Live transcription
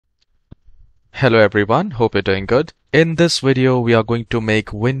Hello everyone, hope you're doing good. In this video, we are going to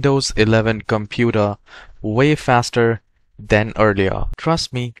make Windows 11 computer way faster than earlier.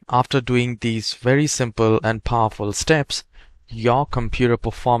 Trust me, after doing these very simple and powerful steps, your computer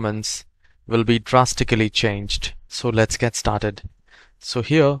performance will be drastically changed. So let's get started. So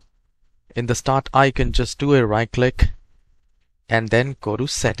here, in the start icon, just do a right click and then go to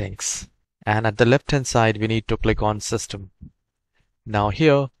settings. And at the left hand side, we need to click on system. Now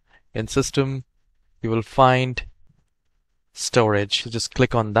here in system, you will find storage. So just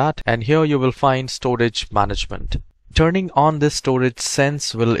click on that, and here you will find storage management. Turning on this storage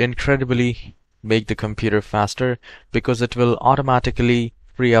sense will incredibly make the computer faster because it will automatically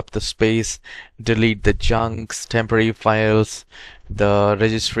free up the space, delete the junks, temporary files, the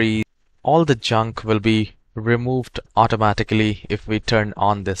registry. All the junk will be removed automatically if we turn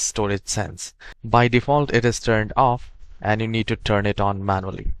on this storage sense. By default, it is turned off, and you need to turn it on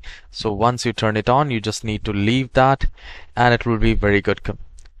manually. So once you turn it on, you just need to leave that, and it will be very good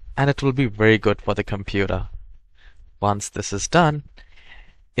for the computer. Once this is done,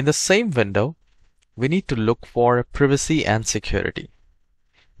 in the same window, we need to look for privacy and security.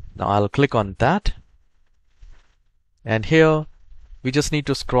 Now I'll click on that, and here we just need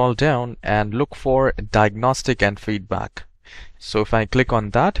to scroll down and look for Diagnostic and Feedback. So if I click on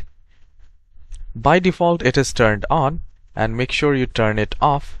that, by default it is turned on, and make sure you turn it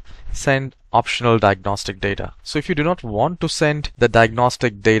off. Send optional diagnostic data. So if you do not want to send the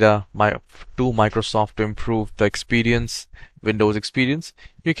diagnostic data to Microsoft to improve the experience, Windows experience,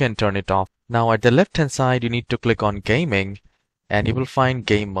 you can turn it off. Now at the left hand side, you need to click on gaming, and you will find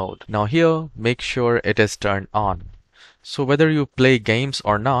game mode. Now here, make sure it is turned on. So whether you play games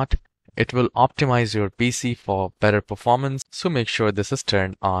or not, it will optimize your PC for better performance. So make sure this is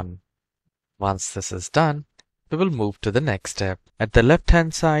turned on. Once this is done, we will move to the next step. At the left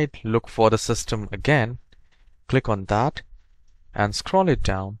hand side, look for the system again, click on that and scroll it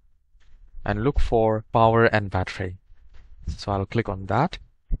down and look for power and battery. So I'll click on that.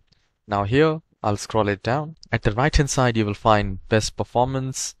 Now here, I'll scroll it down. At the right hand side, you will find best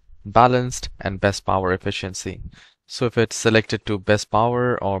performance, balanced, and best power efficiency. So if it's selected to best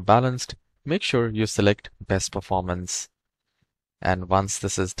power or balanced, make sure you select best performance. And once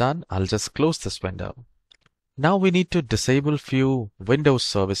this is done, I'll just close this window. Now we need to disable few Windows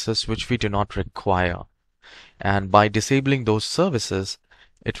services which we do not require. And by disabling those services,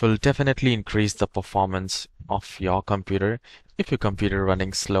 it will definitely increase the performance of your computer if your computer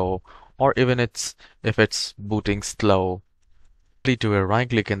running slow, or even if it's booting slow. Simply do a right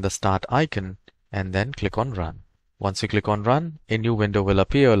click in the start icon and then click on run. Once you click on run, a new window will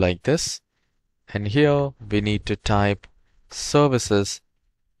appear like this. And here we need to type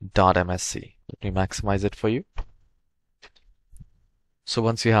services.msc. Let me maximize it for you. So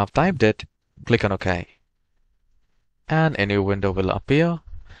once you have typed it, click on OK. And a new window will appear.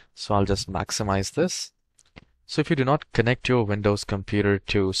 So I'll just maximize this. So if you do not connect your Windows computer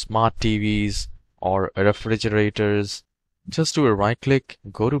to smart TVs or refrigerators, just do a right click,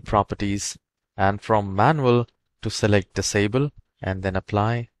 go to properties, and from manual to select disable, and then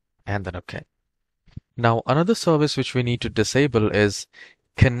apply, and then OK. Now another service which we need to disable is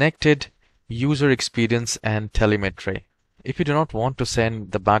connected user experience and telemetry. If you do not want to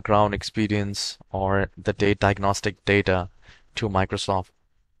send the background experience or the diagnostic data to Microsoft,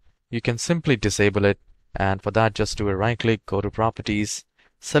 you can simply disable it, and for that just do a right click, go to properties,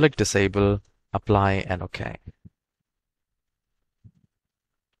 select disable, apply, and OK.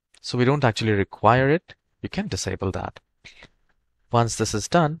 So we don't actually require it, you can disable that. Once this is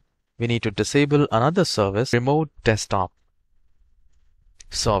done, we need to disable another service, remote desktop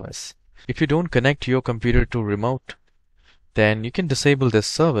service. If you don't connect your computer to remote, then you can disable this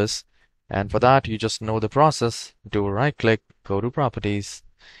service, and for that you just know the process. Do a right click, go to properties,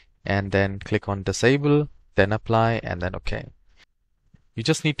 and then click on disable, then apply, and then OK. You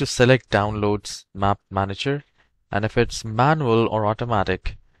just need to select downloads map manager, and if it's manual or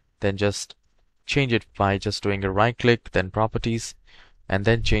automatic, then just change it by just doing a right click, then properties, and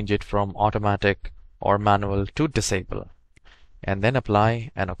then change it from automatic or manual to disable, and then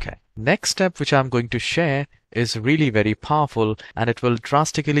apply and OK. Next step which I'm going to share is really very powerful, and it will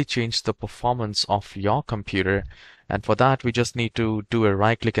drastically change the performance of your computer. And for that, we just need to do a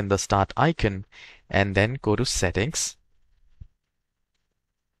right click in the start icon and then go to settings.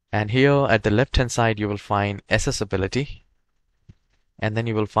 And here at the left hand side, you will find accessibility, and then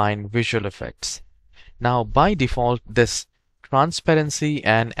you will find visual effects. Now by default, this transparency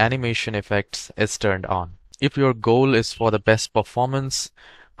and animation effects is turned on. If your goal is for the best performance,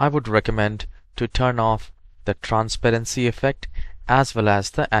 I would recommend to turn off the transparency effect as well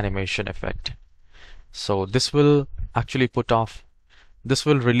as the animation effect. So this will actually this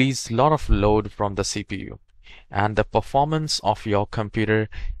will release a lot of load from the CPU, and the performance of your computer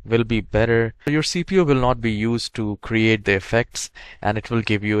will be better. Your CPU will not be used to create the effects, and it will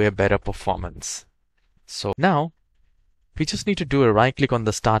give you a better performance. So now we just need to do a right click on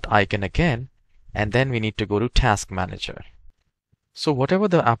the start icon again, and then we need to go to Task Manager. So whatever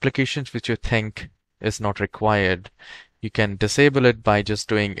the applications which you think is not required, you can disable it by just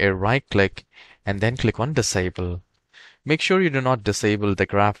doing a right click and then click on Disable. Make sure you do not disable the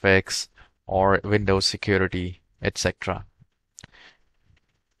graphics or Windows security, etc.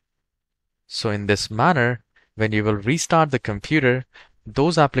 So in this manner, when you will restart the computer,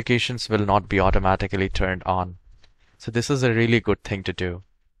 those applications will not be automatically turned on. So this is a really good thing to do.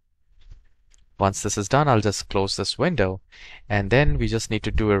 Once this is done, I'll just close this window, and then we just need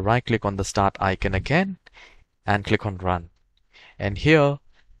to do a right click on the start icon again and click on Run. And here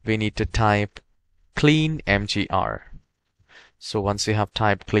we need to type clean mgr. So once you have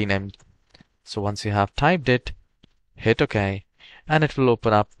typed it, hit OK, and it will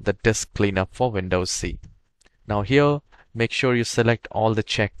open up the disk cleanup for Windows C. Now here, make sure you select all the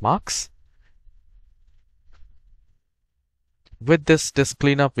check marks. With this disk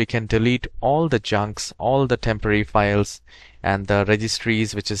cleanup, we can delete all the junks, all the temporary files, and the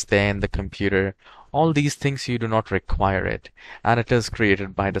registries which is there in the computer. All these things you do not require it, and it is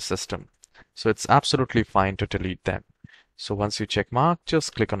created by the system. So it's absolutely fine to delete them. So once you check mark,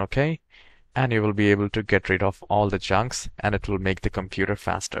 just click on OK, and you will be able to get rid of all the junks, and it will make the computer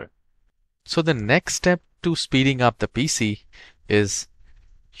faster. So the next step to speeding up the PC is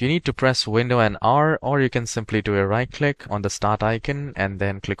you need to press Window and R, or you can simply do a right click on the start icon and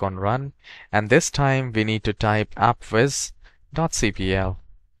then click on Run. And this time we need to type appwiz.cpl.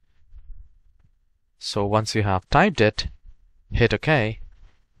 So once you have typed it, hit OK,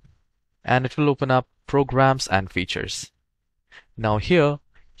 and it will open up Programs and Features. Now here,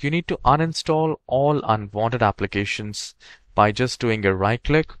 you need to uninstall all unwanted applications by just doing a right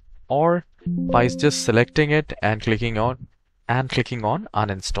click, or by just selecting it and clicking on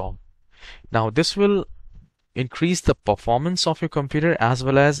uninstall. Now this will increase the performance of your computer, as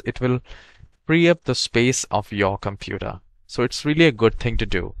well as it will free up the space of your computer. So it's really a good thing to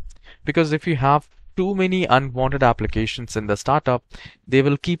do, because if you have too many unwanted applications in the startup, they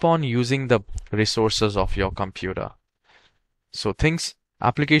will keep on using the resources of your computer. So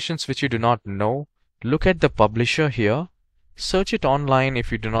applications which you do not know, look at the publisher here. Search it online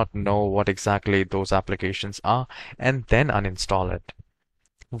if you do not know what exactly those applications are, and then uninstall it.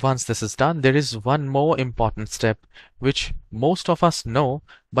 Once this is done, there is one more important step which most of us know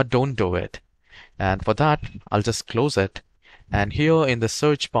but don't do it. And for that, I'll just close it. And here in the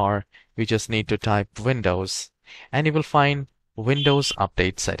search bar, we just need to type Windows, and you will find Windows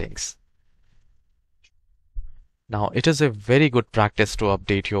Update Settings. Now, it is a very good practice to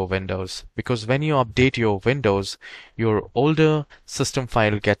update your Windows, because when you update your Windows, your older system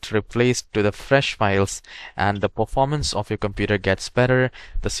file gets replaced to the fresh files, and the performance of your computer gets better,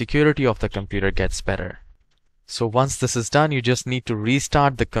 the security of the computer gets better. So once this is done, you just need to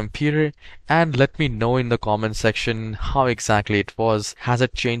restart the computer and let me know in the comment section how exactly it was. Has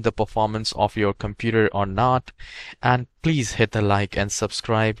it changed the performance of your computer or not? And please hit the like and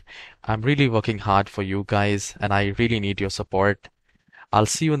subscribe. I'm really working hard for you guys, and I really need your support. I'll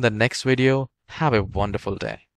see you in the next video. Have a wonderful day.